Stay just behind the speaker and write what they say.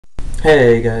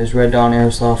Hey guys, Reddawn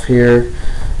Airsoft here.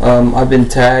 I've been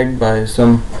tagged by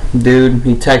some dude.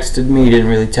 He texted me, he didn't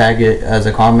really tag it as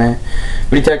a comment,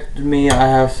 but he texted me I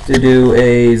have to do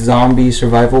a zombie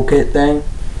survival kit thing,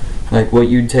 like what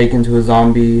you'd take into a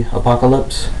zombie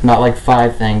apocalypse. Not like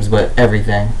 5 things, but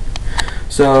everything.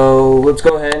 So let's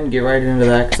go ahead and get right into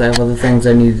that because I have other things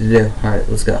I need to do. Alright,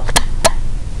 let's go.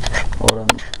 Hold on.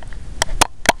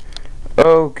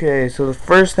 Okay, so the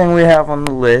first thing we have on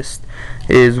the list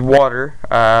is water.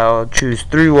 I'll choose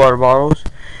 3 water bottles.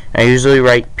 I usually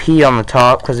write P on the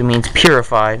top because it means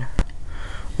purified,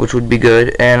 which would be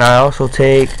good. And I also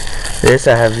take this.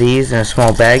 I have these in a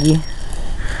small baggie.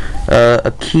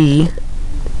 A key.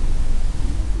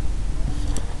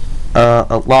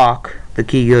 A lock. The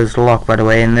key goes to lock, by the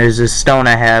way. And there's this stone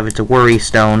I have. It's a worry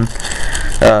stone.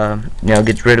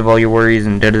 Gets rid of all your worries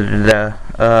and da da da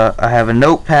da. I have a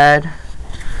notepad.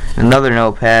 Another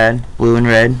notepad, blue and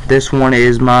red. This one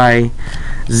is my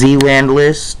Z-Land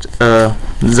list,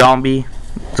 zombie.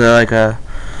 It's like a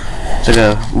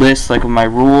list, like of my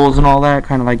rules and all that,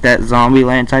 kind of like that Zombie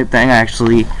Land type thing. I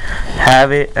actually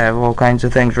have it. I have all kinds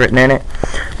of things written in it,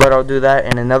 but I'll do that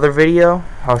in another video.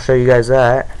 I'll show you guys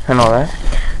that and all that.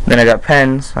 Then I got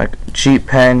pens, like cheap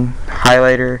pen,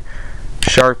 highlighter,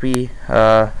 Sharpie.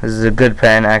 This is a good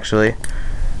pen actually.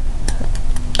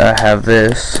 I have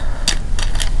this.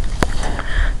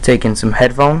 Taking some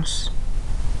headphones,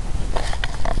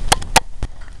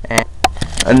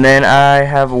 and then I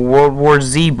have a World War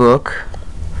Z book,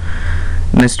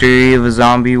 Mystery of a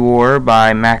Zombie War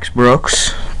by Max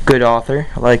Brooks. Good author,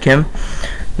 I like him.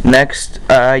 Next,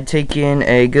 I take in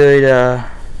a good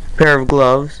pair of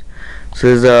gloves. This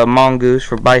is a mongoose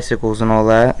for bicycles and all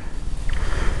that.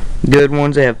 Good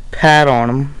ones. They have pad on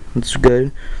them. It's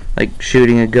good, like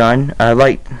shooting a gun.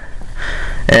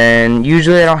 And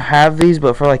usually I don't have these,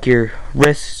 but for like your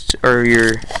wrists or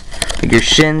your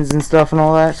shins and stuff and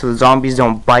all that, so the zombies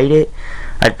don't bite it,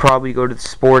 I'd probably go to the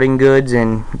sporting goods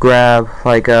and grab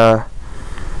like I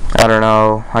don't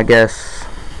know, I guess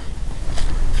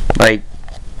like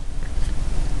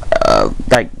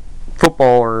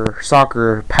football or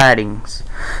soccer paddings,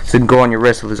 so you can go on your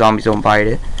wrist so the zombies don't bite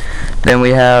it. Then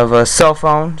we have a cell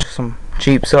phone, just some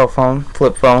cheap cell phone,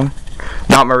 flip phone.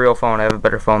 Not my real phone, I have a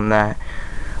better phone than that.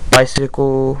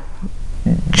 Bicycle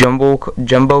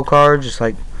jumbo card, just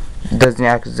like, doesn't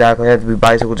exactly have to be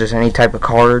bicycle, just any type of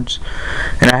cards.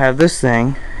 And I have this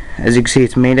thing, as you can see,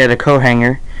 it's made out of coat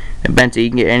hanger. At Benta you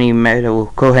can get any metal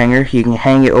coat hanger. You can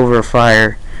hang it over a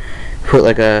fire, put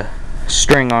like a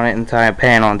string on it and tie a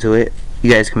pan onto it. You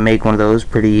guys can make one of those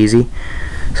pretty easy,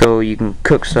 so you can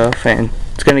cook stuff. And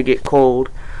it's gonna get cold,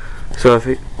 so I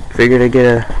figured I'd get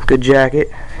a good jacket.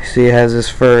 See, it has this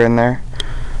fur in there.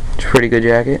 It's a pretty good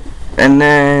jacket. And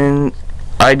then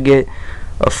I'd get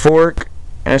a fork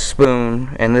and a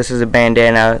spoon, and this is a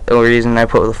bandana. The only reason I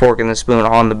put the fork and the spoon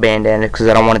on the bandana is because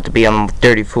I don't want it to be on the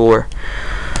dirty floor.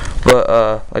 But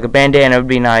like a bandana would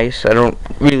be nice. I don't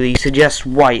really suggest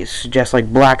white, suggest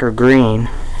like black or green,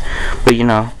 but you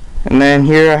know. And then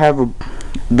here I have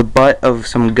the butt of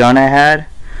some gun I had,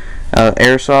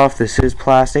 airsoft. This is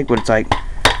plastic, but it's like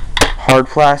hard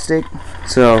plastic,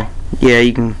 so yeah,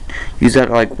 you can use that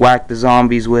to like whack the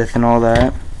zombies with and all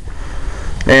that.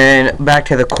 And back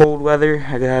to the cold weather,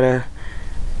 I got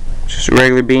just a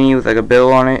regular beanie with like a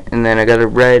bill on it, and then I got a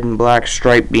red and black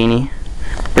striped beanie.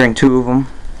 Bring 2 of them,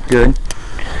 good.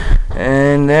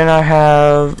 And then I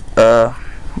have a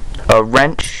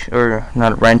wrench, or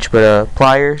not a wrench, but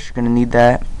pliers. You're gonna need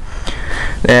that.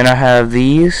 Then I have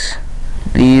these.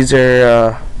 These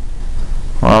are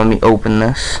well, let me open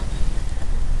this.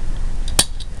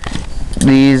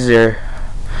 These are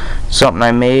something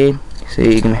I made, so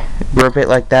you can grip it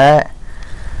like that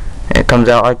and it comes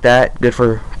out like that. Good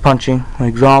for punching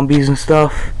like zombies and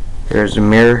stuff. There's a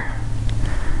mirror.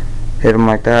 Hit them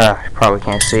like that. You probably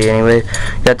can't see anyway.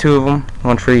 Got 2 of them,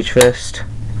 one for each fist.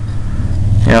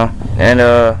 You know, and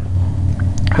an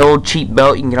old cheap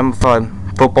belt. You can get them for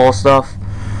football stuff.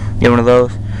 Get one of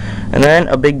those. And then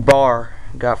a big bar.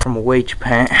 Got from away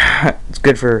Japan. It's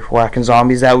good for whacking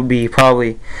zombies. That would be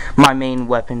probably my main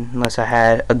weapon unless I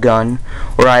had a gun,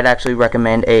 or I'd actually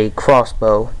recommend a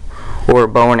crossbow or a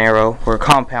bow and arrow or a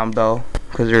compound bow,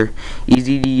 because they're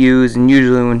easy to use. And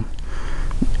usually when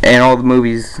in all the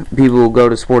movies people will go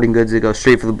to sporting goods, they go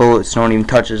straight for the bullets, no one even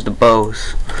touches the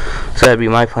bows. So that'd be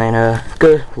my plan. A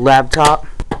good laptop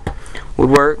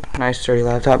would work, nice sturdy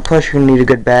laptop. Plus you're gonna need a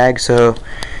good bag, so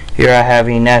here I have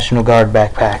a National Guard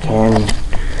backpack, and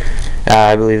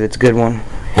I believe it's a good one.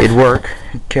 It'd work.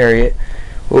 Carry it.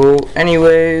 Well,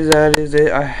 anyways, that is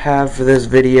it I have for this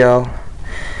video,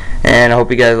 and I hope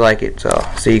you guys like it. So,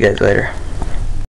 see you guys later.